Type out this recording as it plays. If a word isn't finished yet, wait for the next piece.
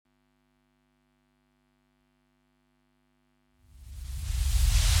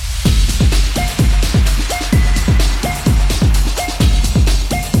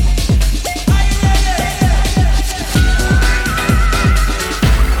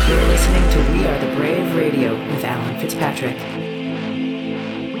Fitzpatrick.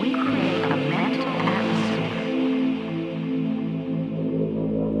 We create a mental atmosphere.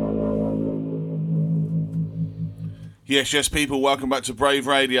 Yes, people, welcome back to Brave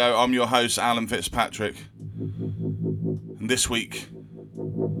Radio. I'm your host, Alan Fitzpatrick. And this week,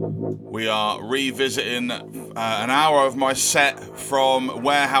 we are revisiting an hour of my set from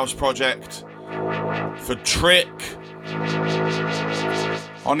Warehouse Project for Trick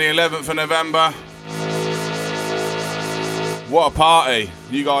on the 11th of November. What a party.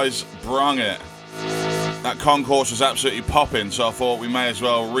 You guys brung it. That concourse was absolutely popping, so I thought we may as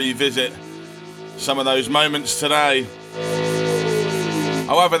well revisit some of those moments today.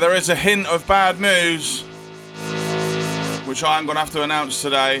 However, there is a hint of bad news, which I am going to have to announce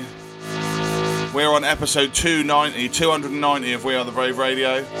today. We're on episode 290 of We Are The Brave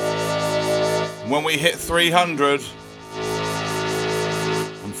Radio. When we hit 300,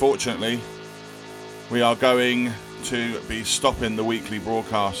 unfortunately, we are going to be stopping the weekly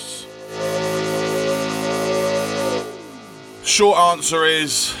broadcasts. Short answer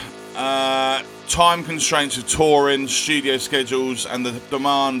is time constraints of touring, studio schedules, and the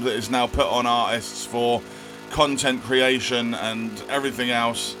demand that is now put on artists for content creation and everything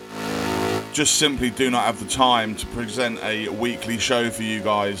else. Just simply do not have the time to present a weekly show for you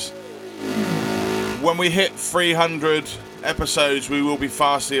guys. When we hit 300 episodes, we will be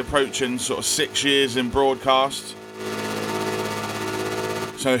fastly approaching sort of 6 years in broadcast.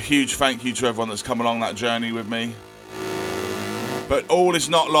 So a huge thank you to everyone that's come along that journey with me. But all is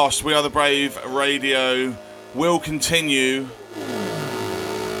not lost. We Are The Brave Radio will continue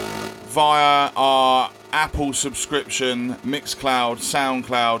via our Apple subscription, Mixcloud,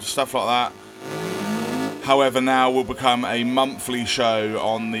 Soundcloud, stuff like that. However, now will become a monthly show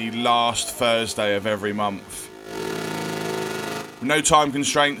on the last Thursday of every month. No time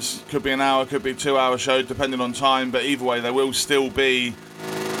constraints. Could be an hour, could be a 2-hour show, depending on time. But either way, there will still be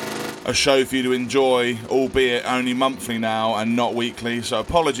a show for you to enjoy, albeit only monthly now and not weekly. So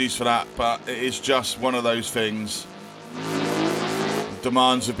apologies for that, but it is just one of those things.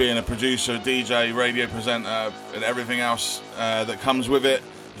 Demands of being a producer, DJ, radio presenter, and everything else that comes with it.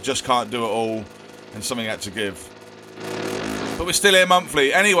 You just can't do it all, and something had to give. But we're still here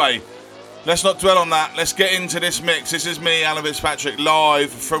monthly. Anyway, let's not dwell on that. Let's get into this mix. This is me, Alan Fitzpatrick,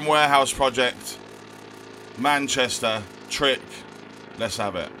 live from Warehouse Project, Manchester, Trick. Let's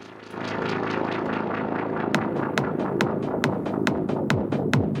have it.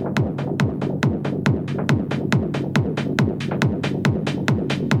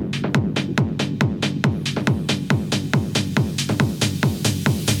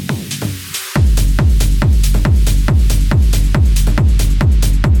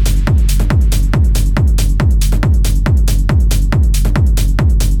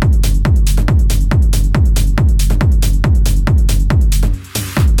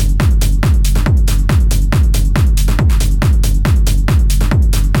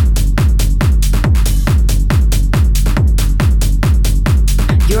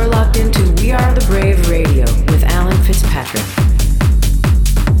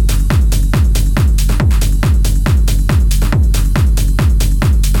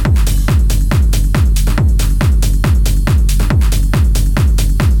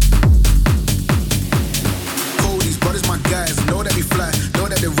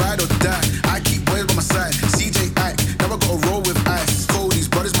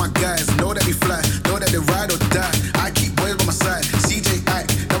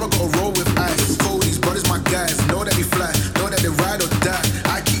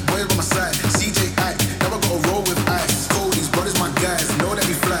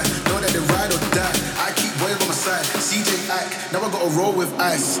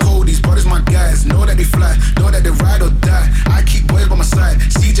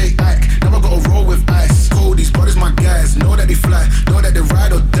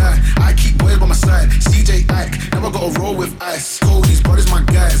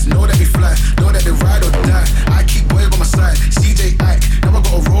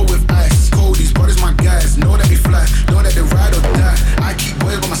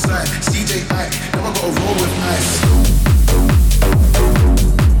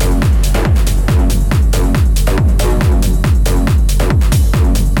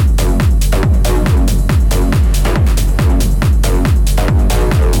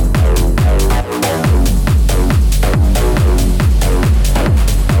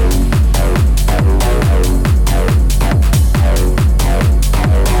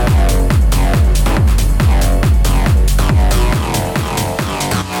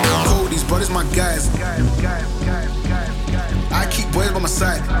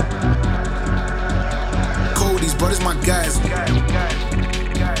 these brothers my guys.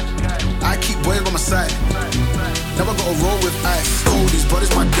 I keep boys by my side. Never gotta roll with ice. Oh, these brothers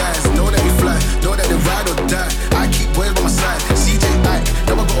my guys. Know that we fly, know that they ride or die. I keep boys by my side. CJ Ike,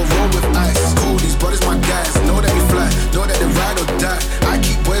 never gotta roll with ice. Oh, these brothers my guys. Know that we fly, know that they ride or die. I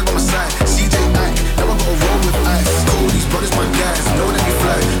keep boys by my side. CJ Ike, never gotta roll with ice. Oh, these brothers my guys. Know that we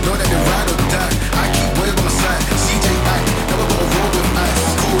fly, know that they ride or die. I keep boys by my side. CJ Ike, never gotta roll with ice.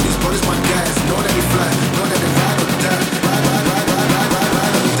 Oh, these brothers my guys. Know that we fly, know that they ride or die.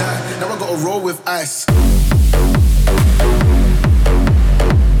 Ride or die. Never gotta roll with ice.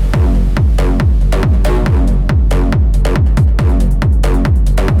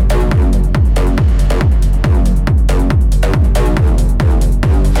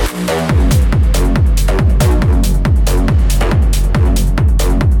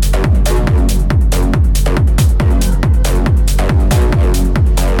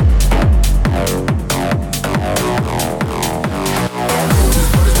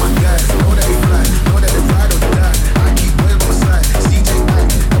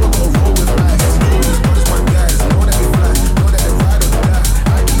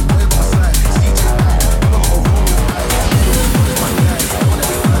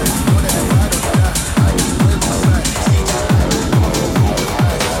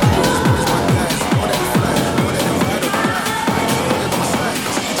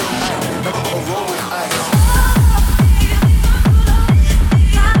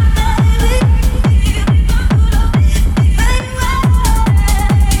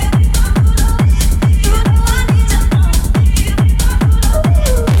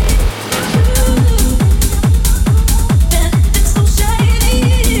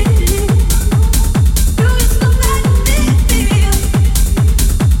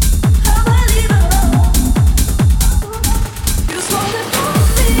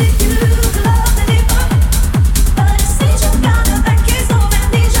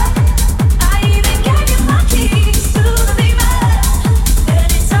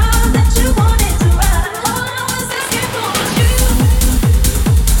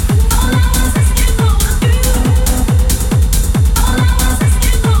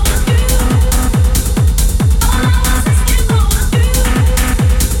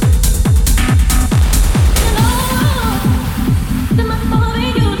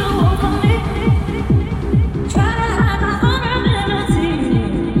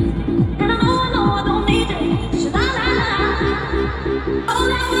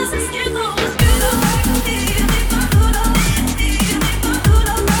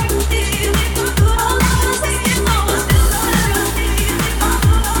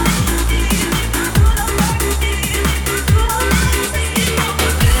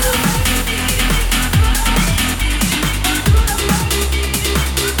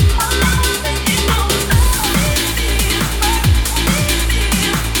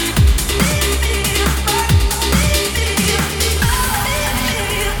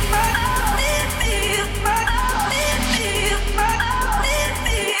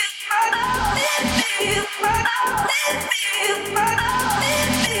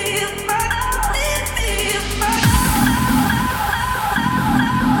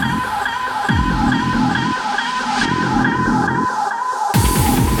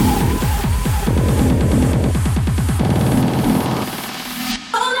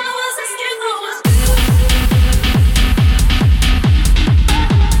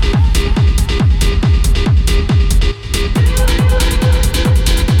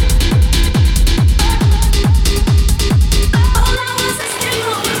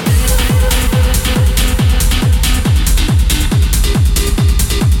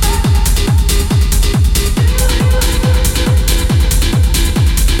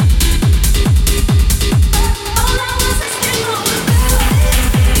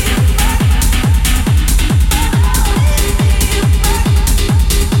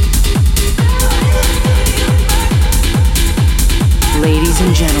 Ladies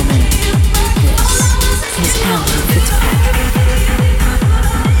and gentlemen, this is Alan Fitzpatrick.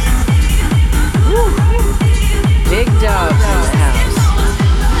 Woo. Big dogs in the house.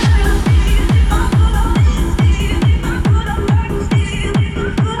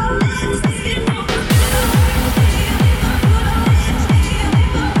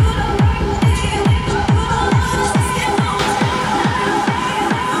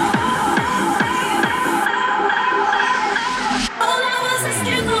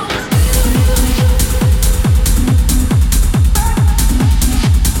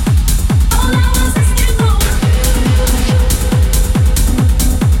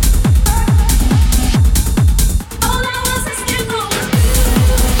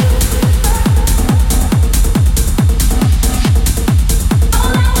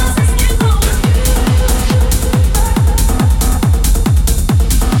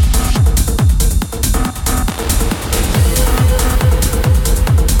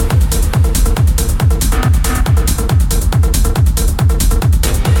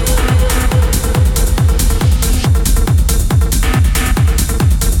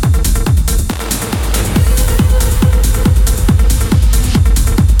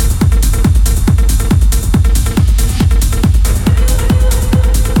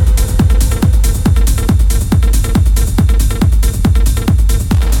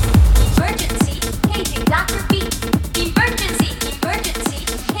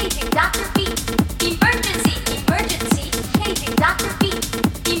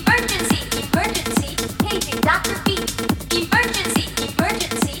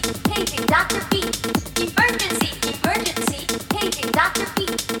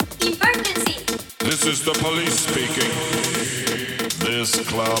 This is the police speaking. This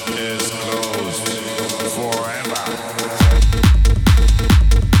club is closed forever.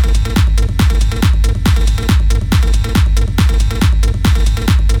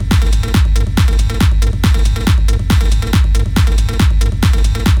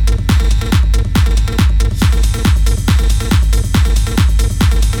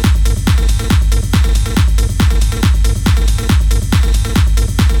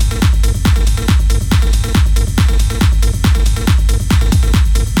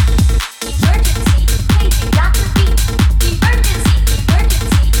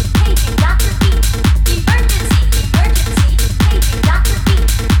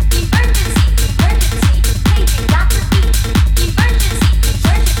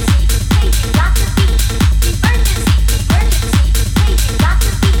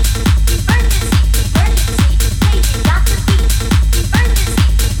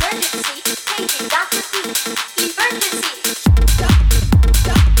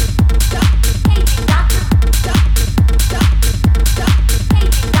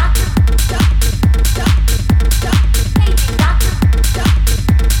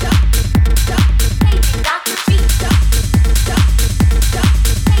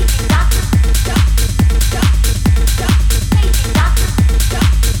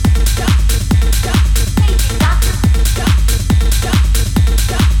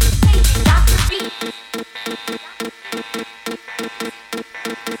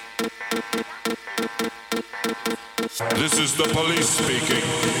 This is the police speaking.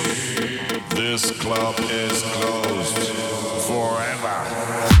 This club is closed forever.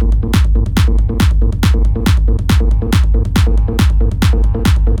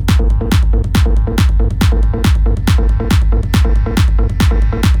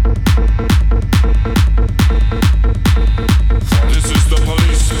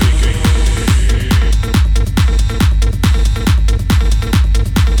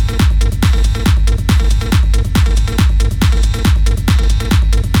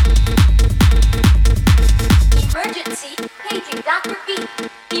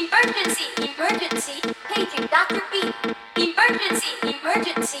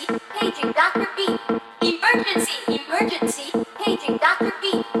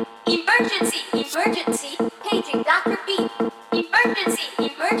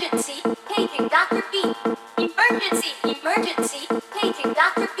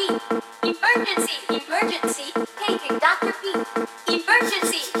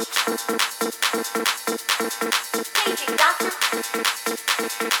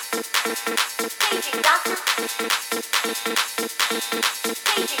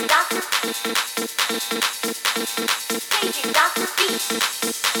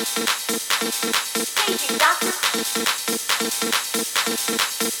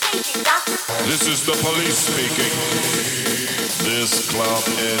 This is the police speaking. This club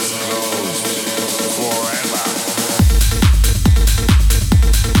is closed forever.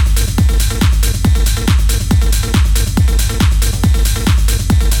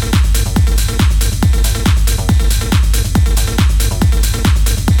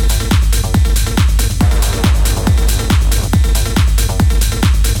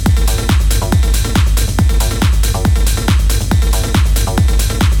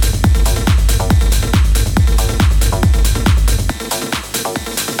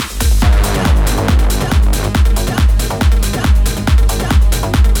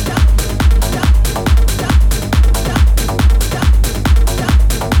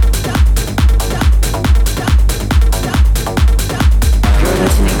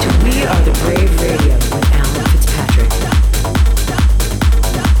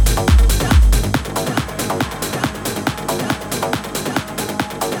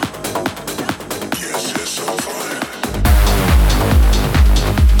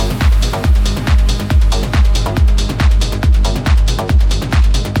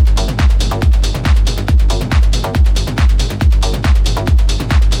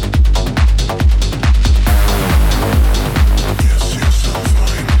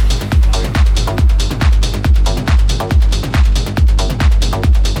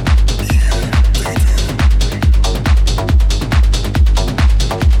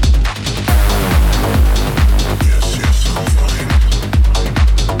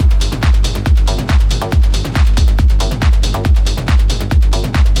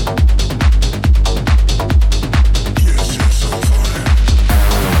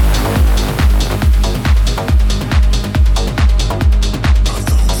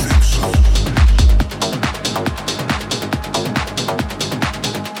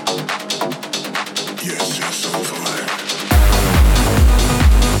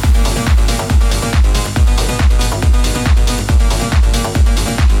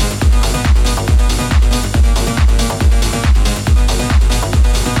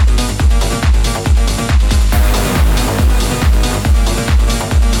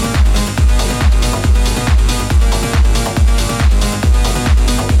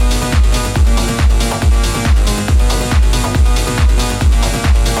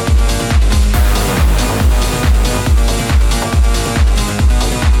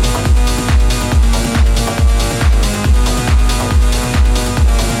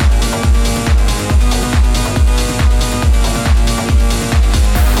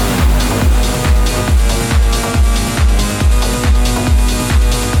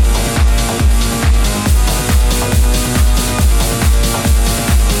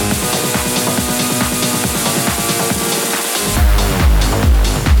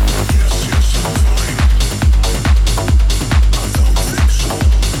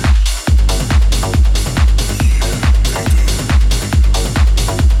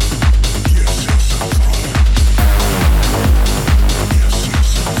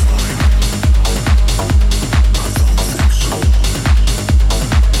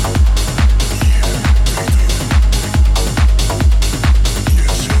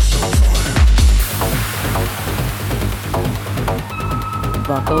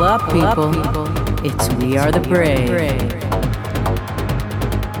 up, people. It's We Are the Brave.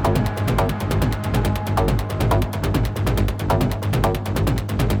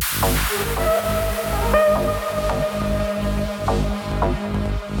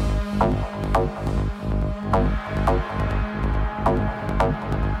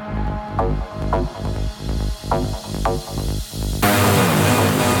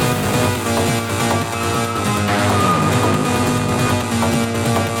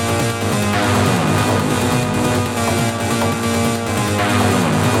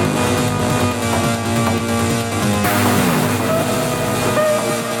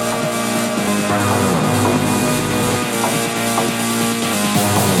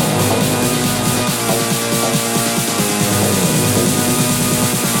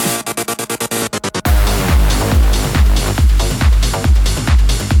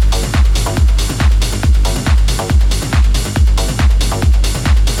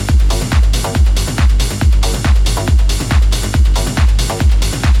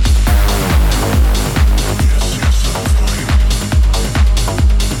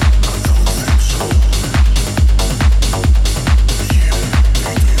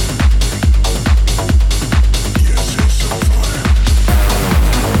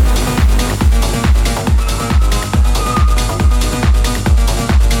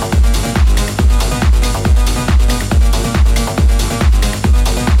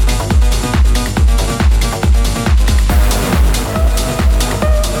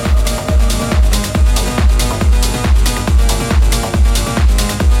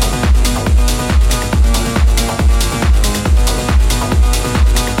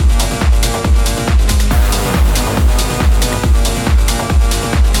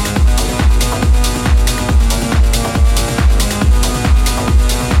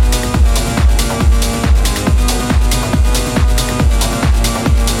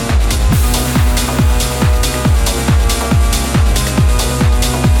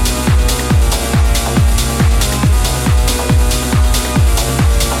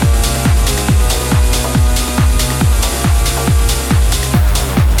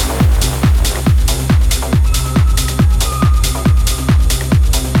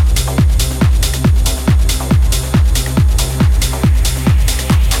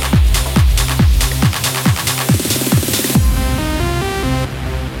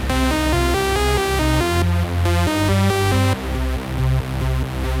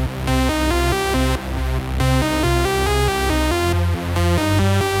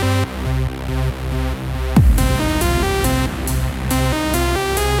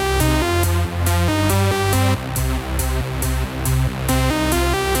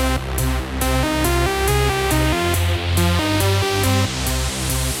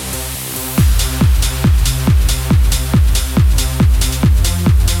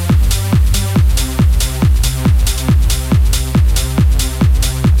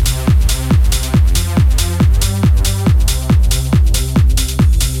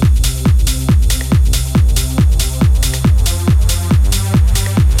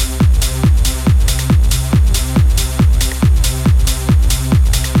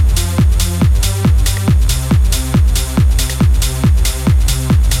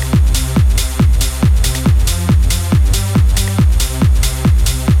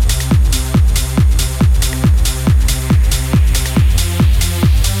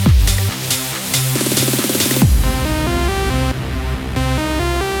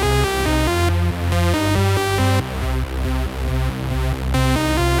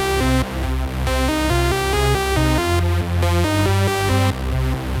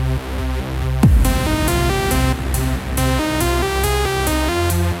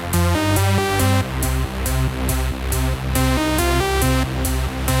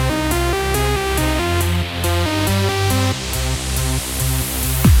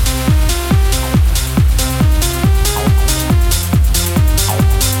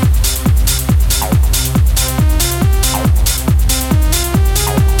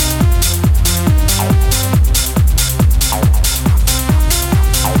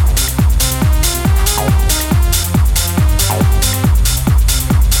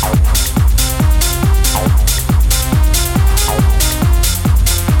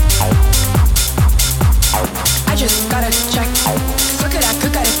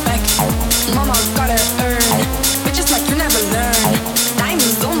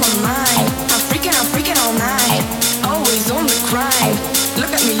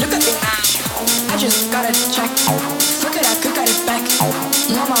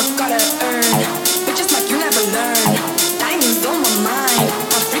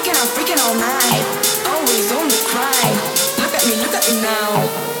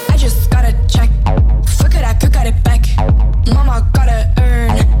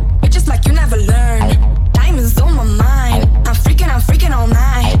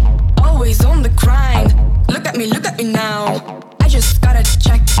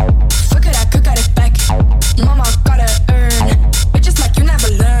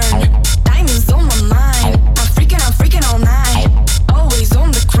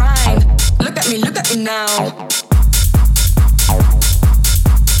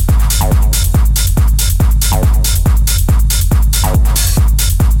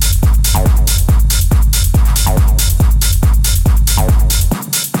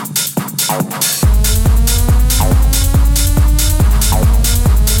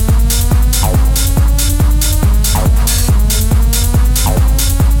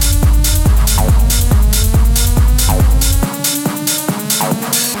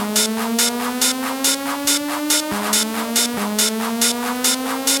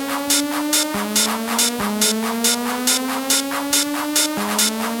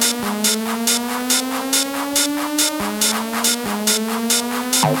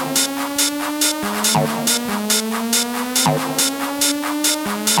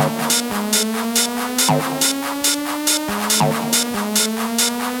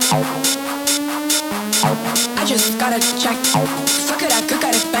 just gotta check. Fuck it, I could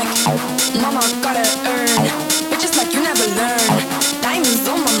get it back. Mama gotta earn. Bitches like you never learn. Diamonds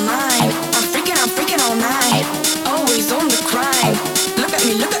on my mind. I'm freaking all night. Always on the grind. Look at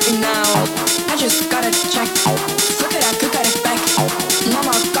me now. I just gotta check. Fuck it, I could get it back.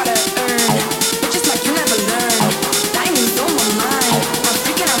 Mama gotta earn. Bitches like you never learn. Diamonds on my mind. I'm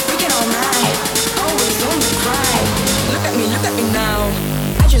freaking all night. Always on the grind. Look at me now.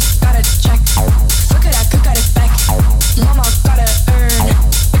 I just gotta check. Fuck it, I could get it back. Mama gotta earn.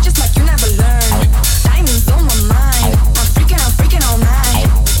 Bitches like you never learn. Diamonds on my mind. I'm freaking all night.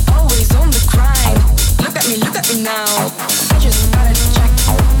 Always on the grind. Look at me now. I just gotta check.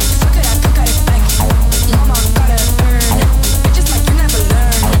 Fuck it, I could get it back. Mama gotta earn. Bitches like you never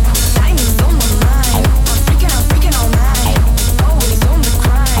learn. Diamonds on my mind. I'm freaking all night. Always on the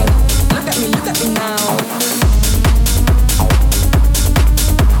grind. Look at me now.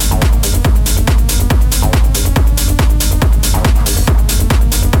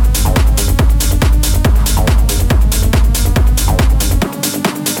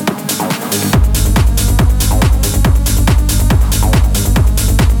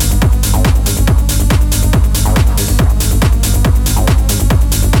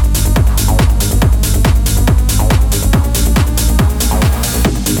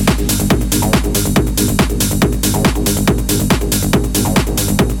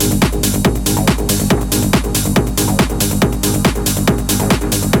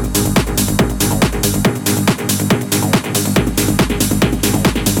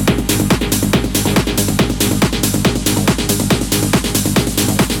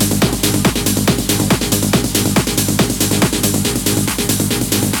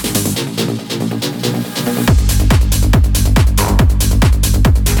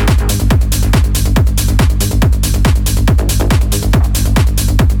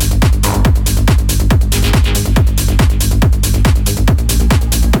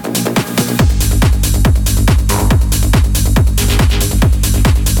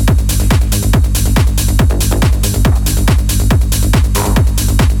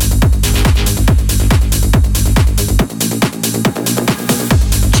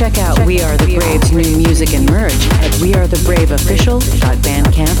 Check out We Are the Brave's new music and merch at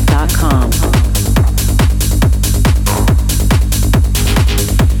wearethebraveofficial.bandcamp.com.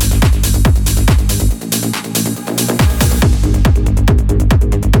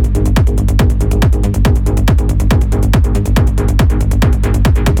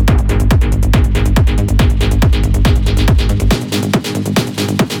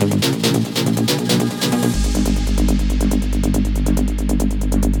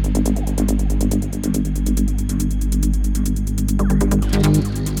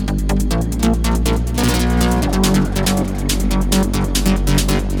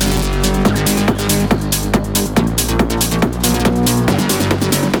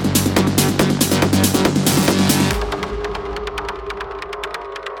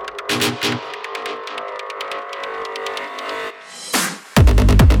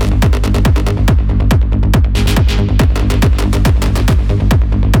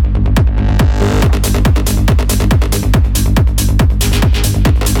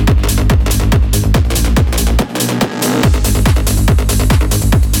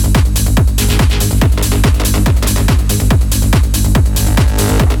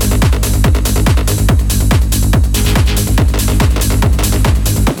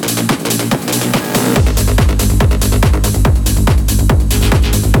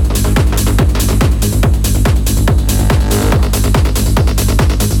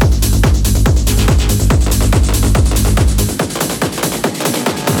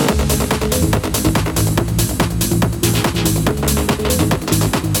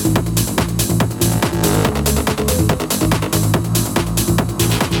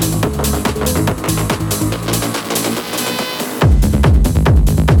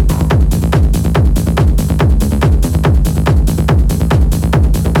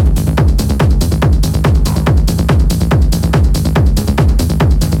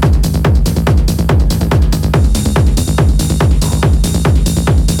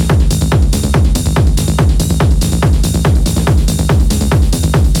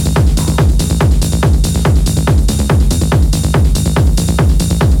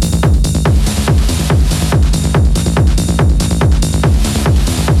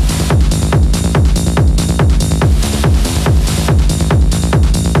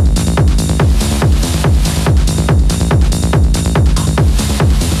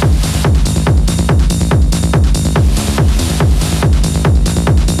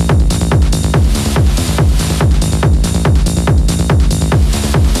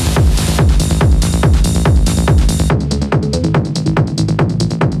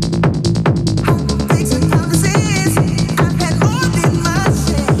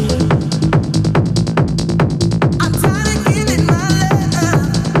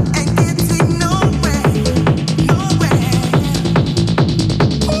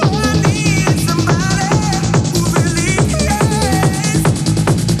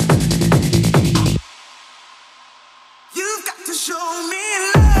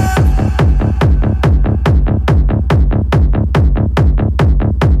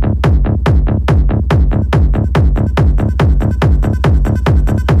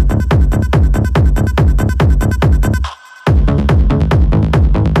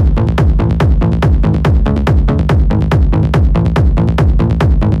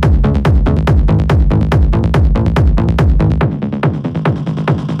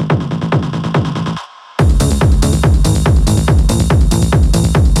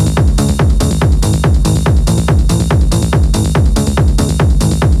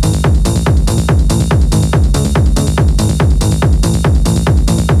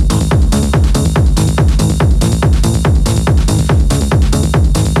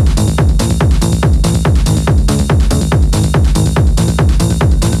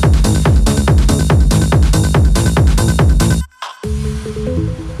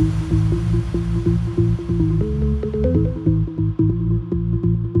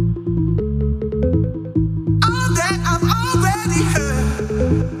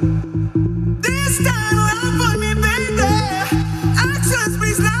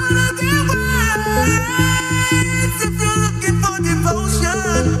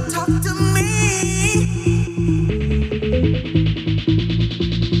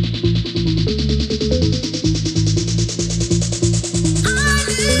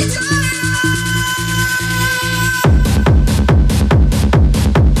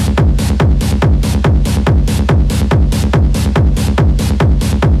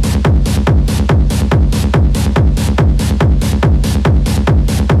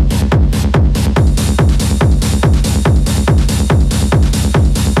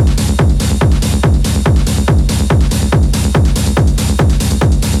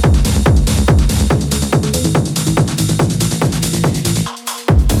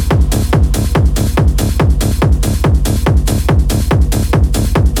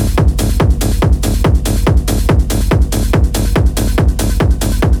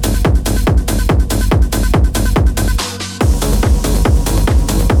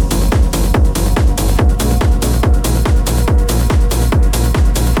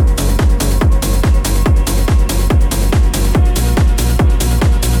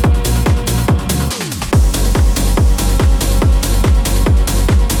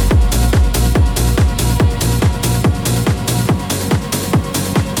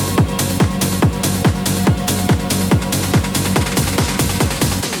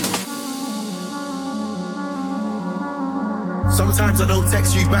 Sometimes I don't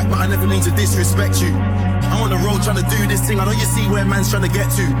text you back, but I never mean to disrespect you. I'm on the road trying to do this thing, I know you see where man's trying to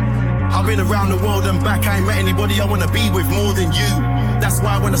get to. I've been around the world and back, I ain't met anybody I wanna be with more than you. That's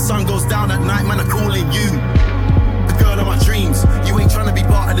why when the sun goes down at night, man, I'm calling you. The girl of my dreams, you ain't trying to be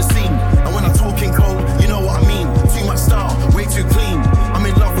part of the scene. And when I'm talking cold, you know what I mean. Too much style, way too clean. I'm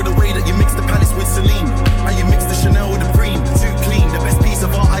in love with the way that you mix the Palace with Celine. And you mix the Chanel with the Preen. Too clean, the best piece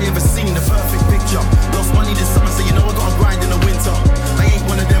of art I ever seen. The perfect picture. Lost money this summer, so you know I gotta grind in the winter. I ain't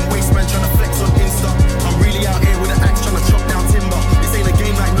one of them waste man trying to flex on Insta. I'm really out here with an axe trying to chop down timber. This ain't a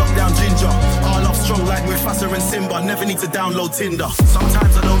game like Knockdown Ginger. Our love strong like Mufasa and Simba. Never need to download Tinder.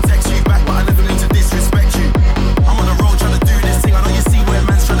 Sometimes I don't text you back, but I never mean to disrespect you. I'm on the road trying to do this thing, I know you see where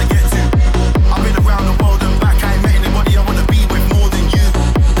man's trying to get to. I've been around the world and back, I ain't met anybody I wanna be with more than you.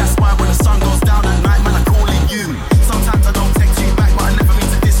 That's why when the sun goes down at night, man, I'm calling you. Sometimes I don't text you back, but I never mean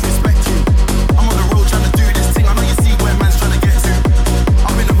to disrespect you. I'm on the road trying to do this thing, I know you see where man's trying to get to.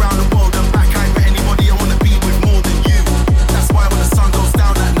 I've been around the world and back, I ain't met anybody I wanna be with more than you. That's why when the sun goes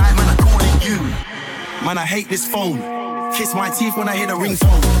down at night, man, I'm calling you. Man, I hate this phone. Kiss my teeth when I hear the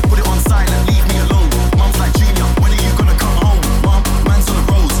ringtone. Put it on silent, leave me alone. Mum's like, Junior, when are you gonna come home? Mum, man's on the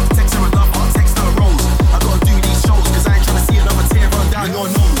roads. Text her a love, I'll text her a rose. I gotta do these shows, cause I ain't tryna see another tear run down your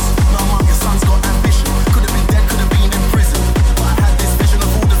nose. Now, mum, your son's got ambition. Could've been dead, could've been in prison. But I had this vision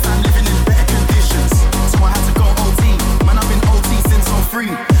of all the fam living in better conditions. So I had to go OT. Man, I've been OT since I'm free.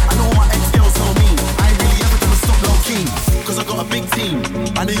 I know all my ex-girls know me. I ain't really ever gonna stop low-key. Cause I got a big team.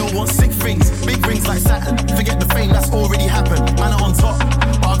 And they all want sick things. Big rings like Saturn. Forget the fame that's already happened. Man, I'm on top.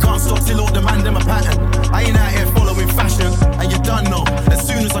 But I can't stop till all the man them a pattern. I ain't out here following fashion. And you done know. As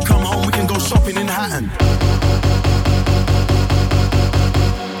soon as I come home, we can go shopping in Hatton.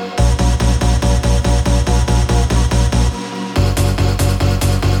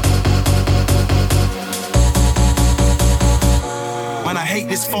 Man, I hate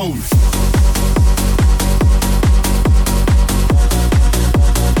this phone.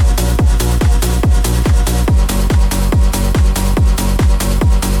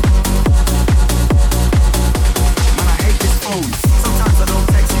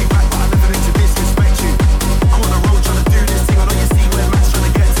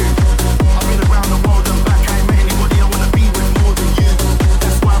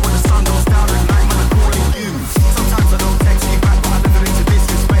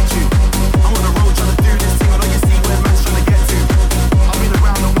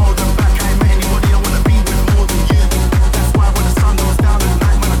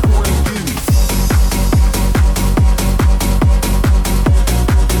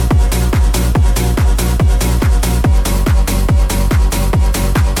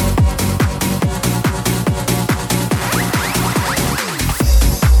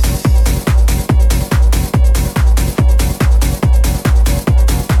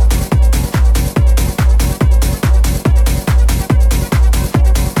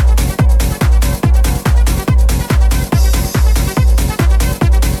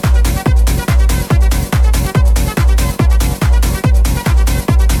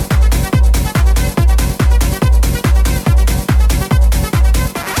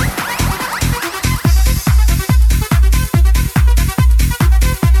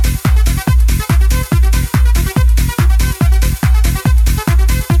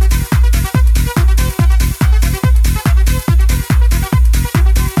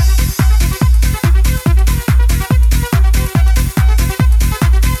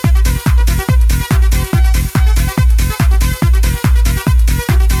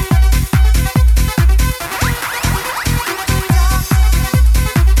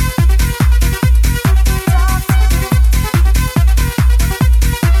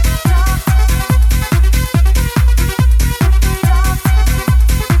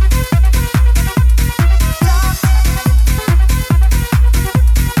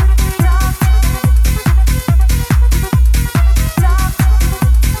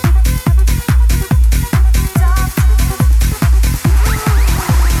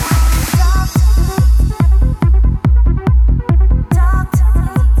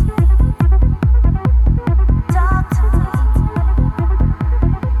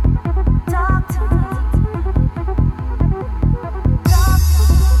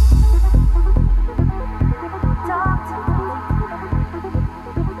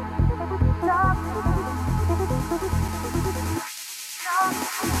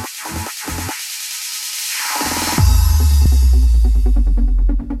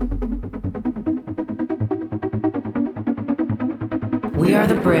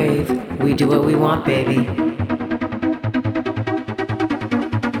 brave. We do what we want, baby.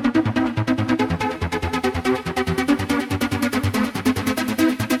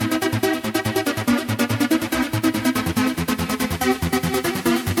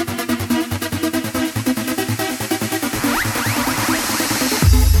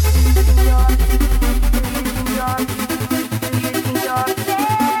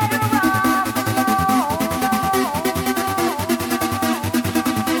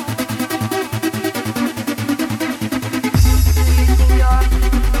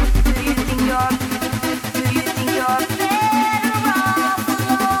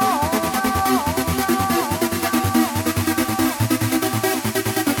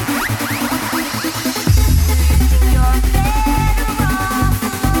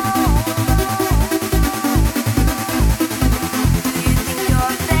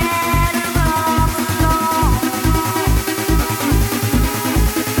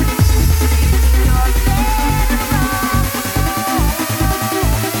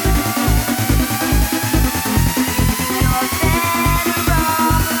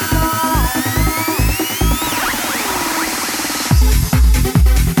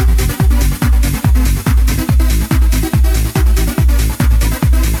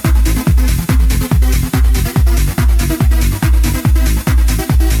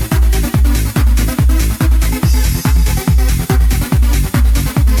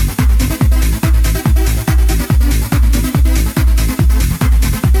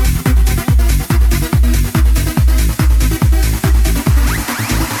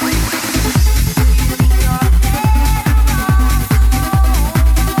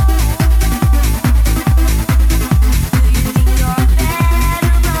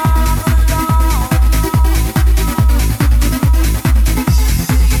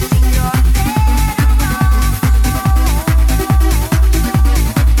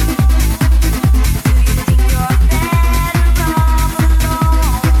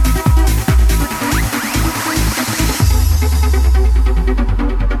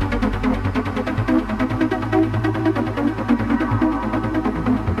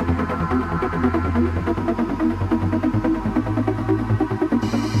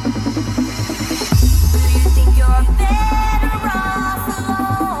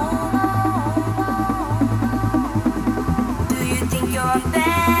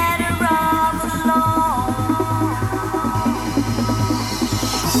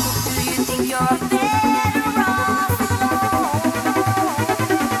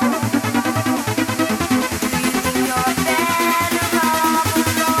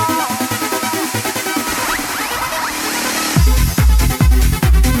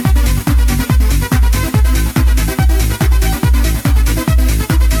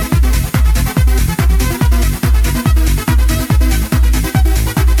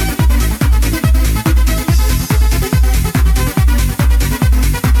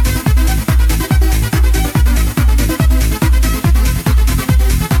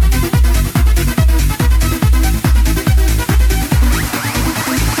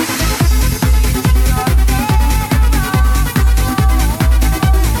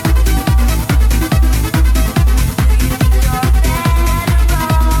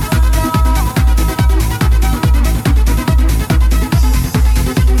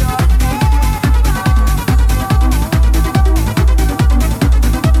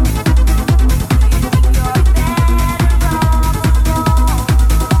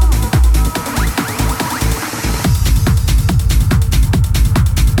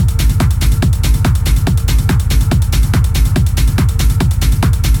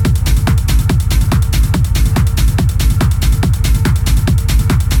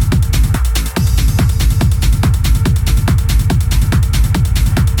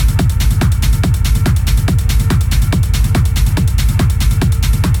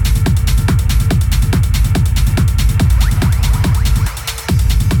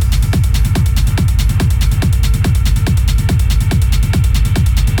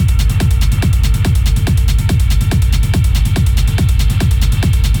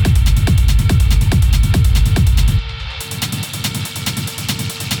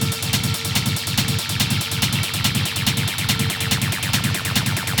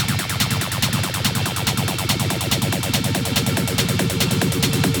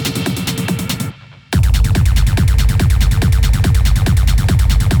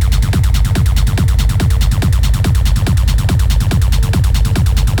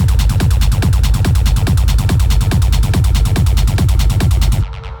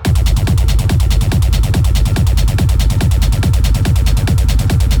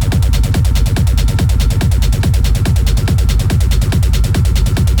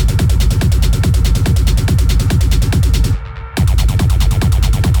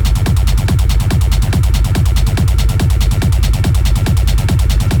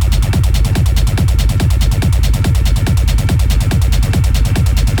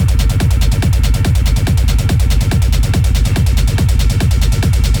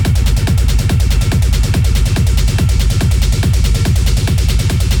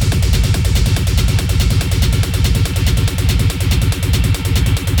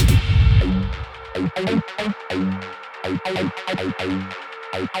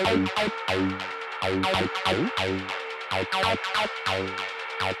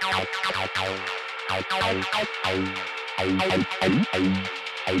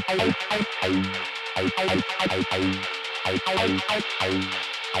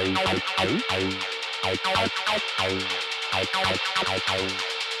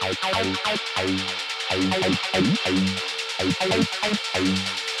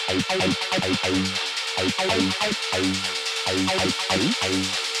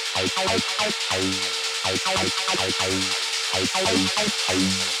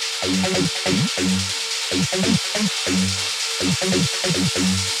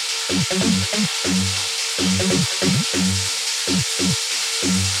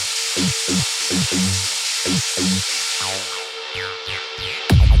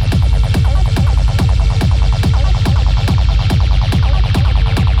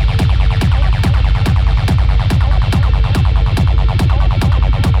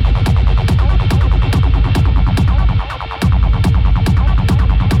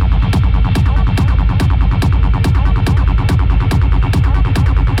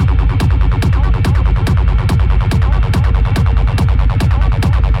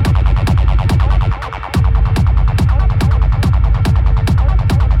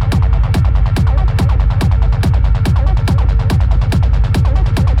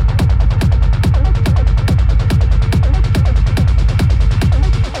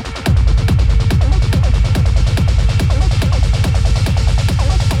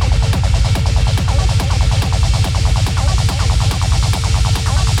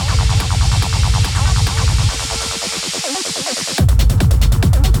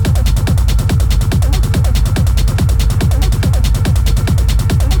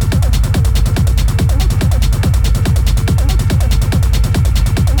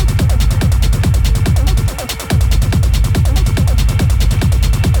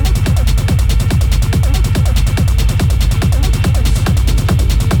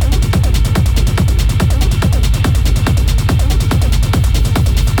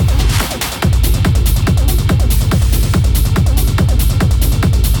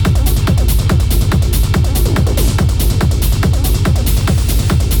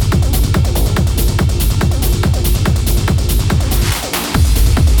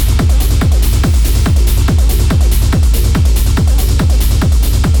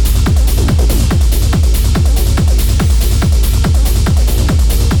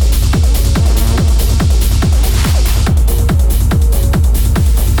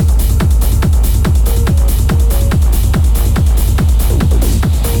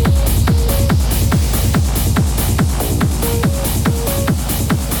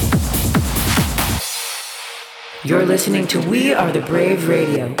 You're listening to We Are the Brave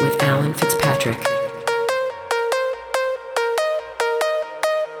Radio with Alan Fitzpatrick.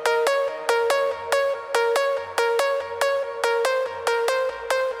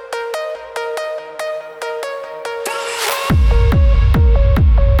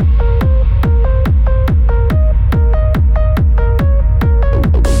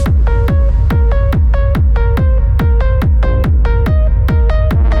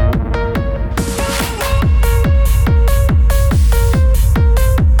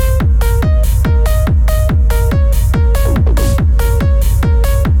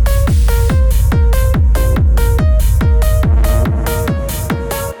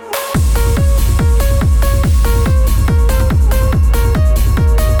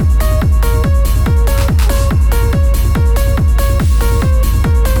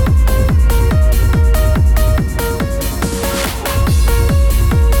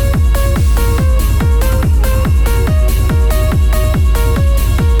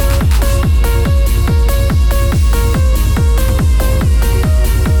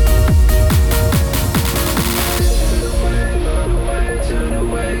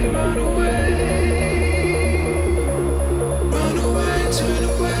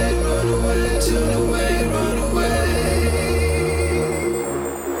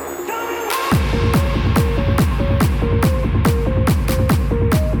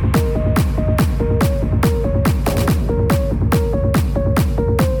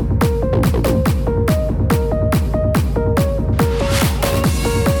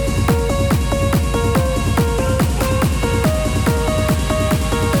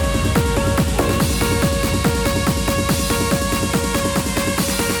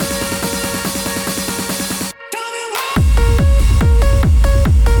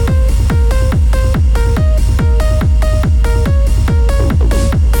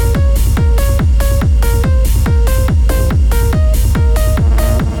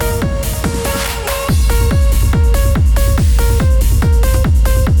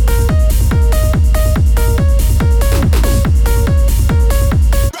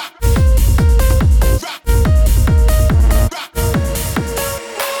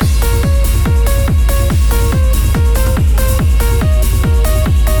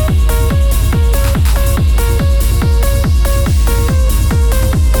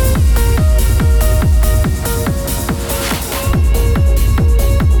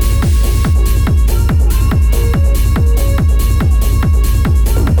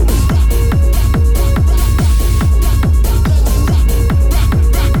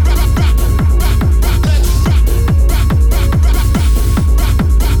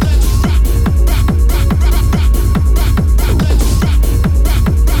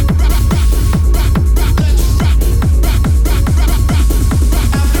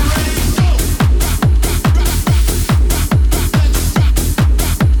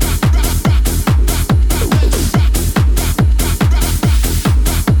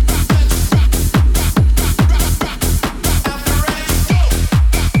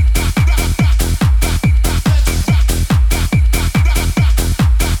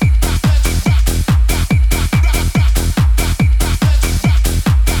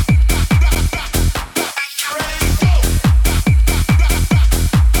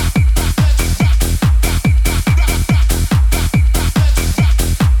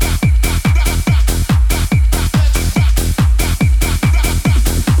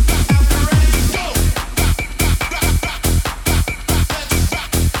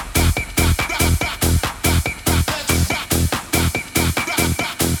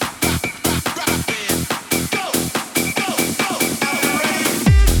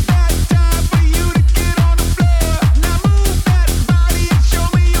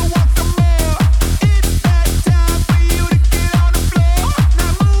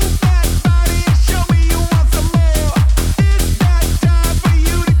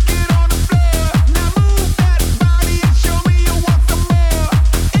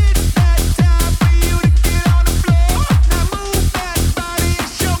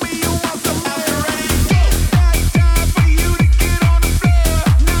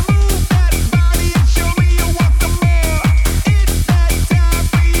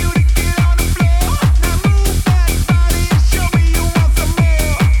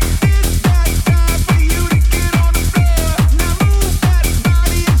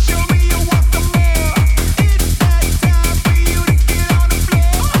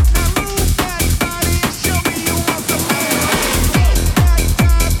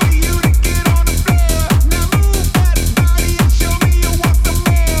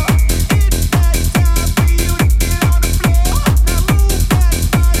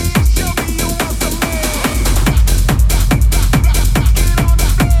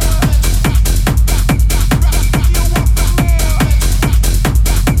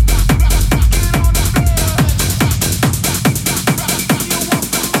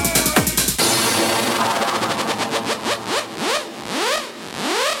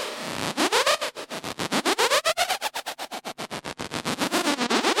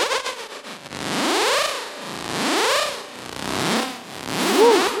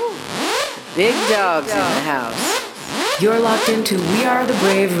 big dogs in the house. You're locked into We Are the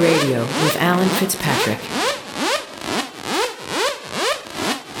Brave Radio with Alan Fitzpatrick.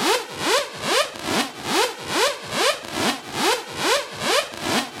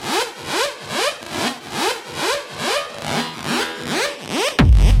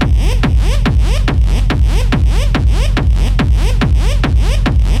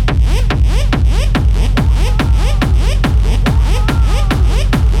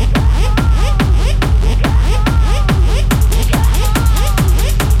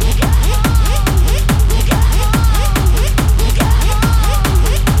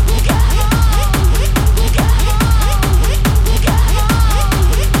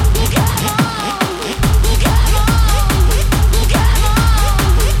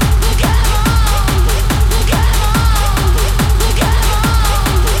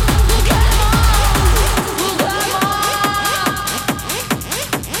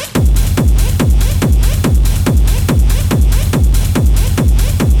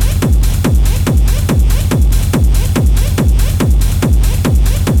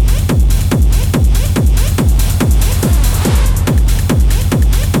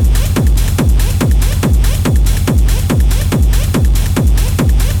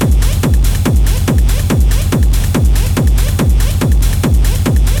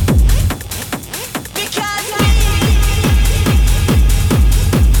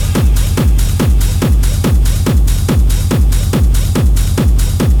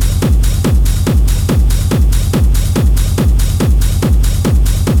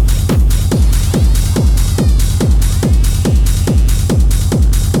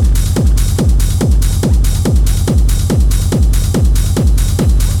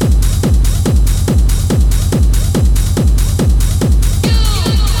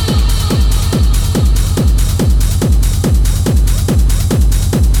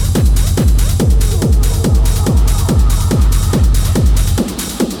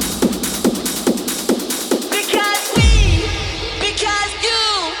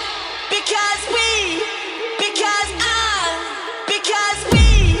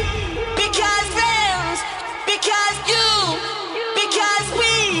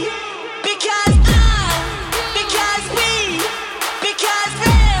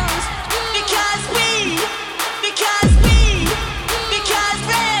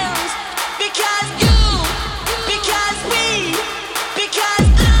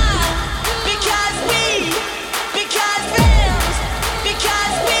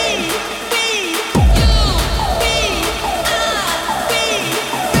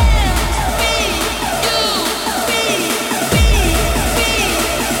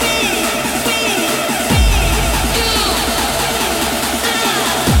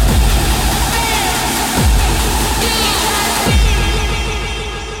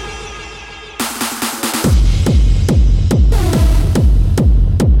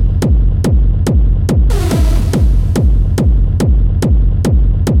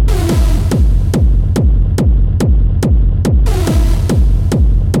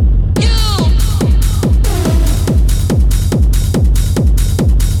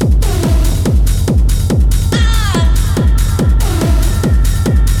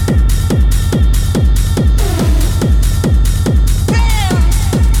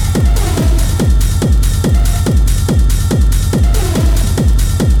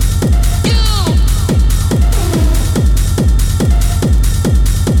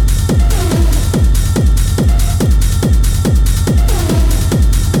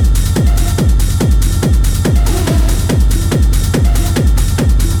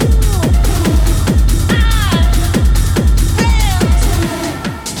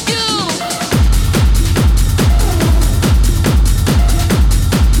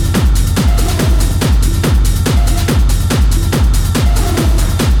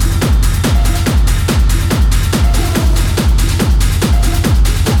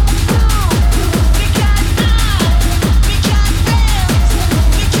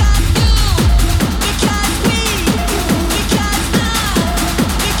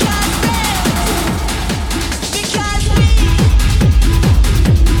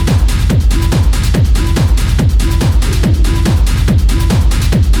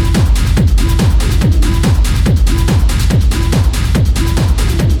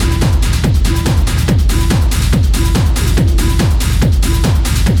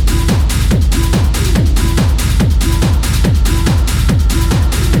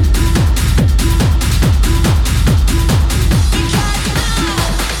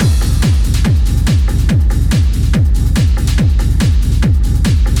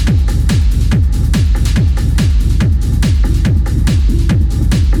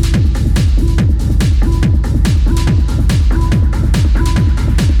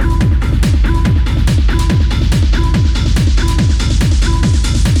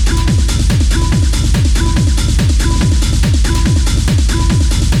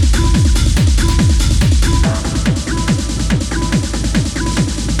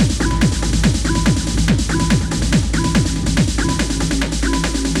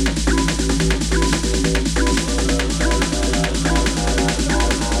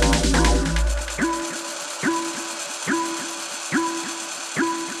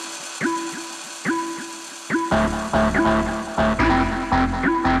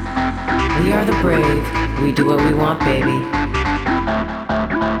 We are the brave. We do what we want, baby.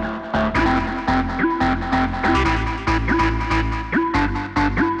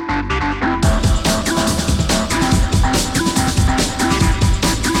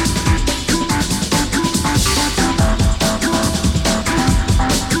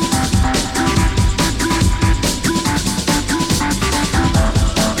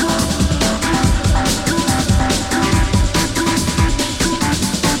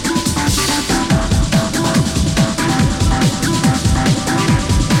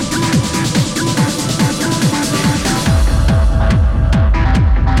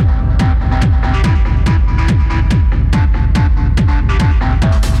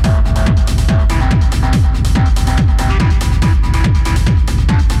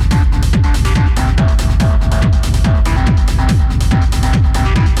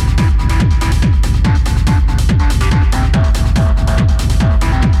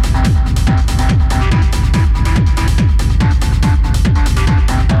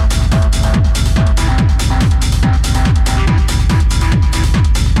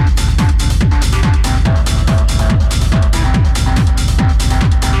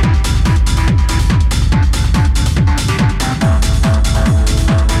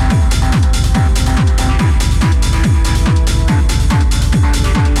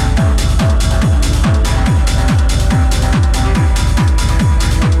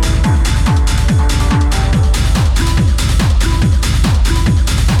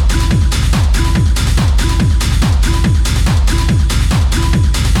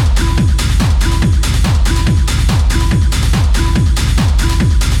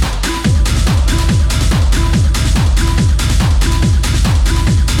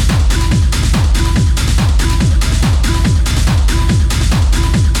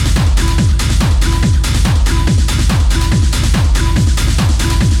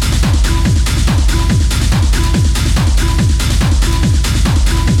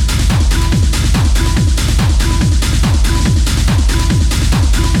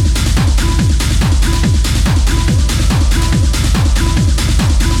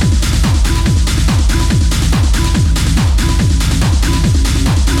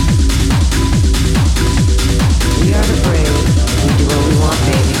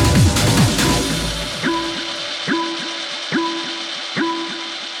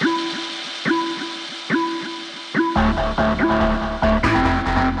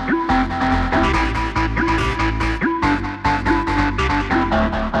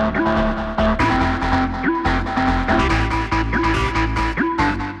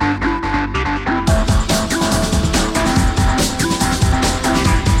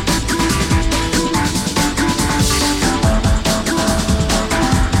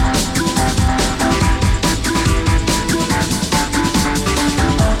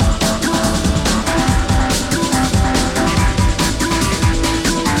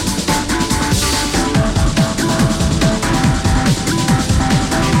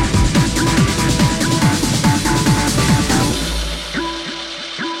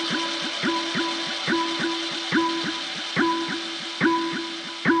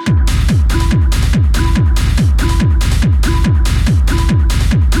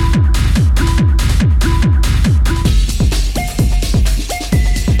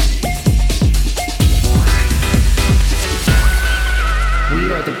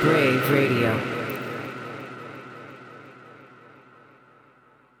 Brave Radio.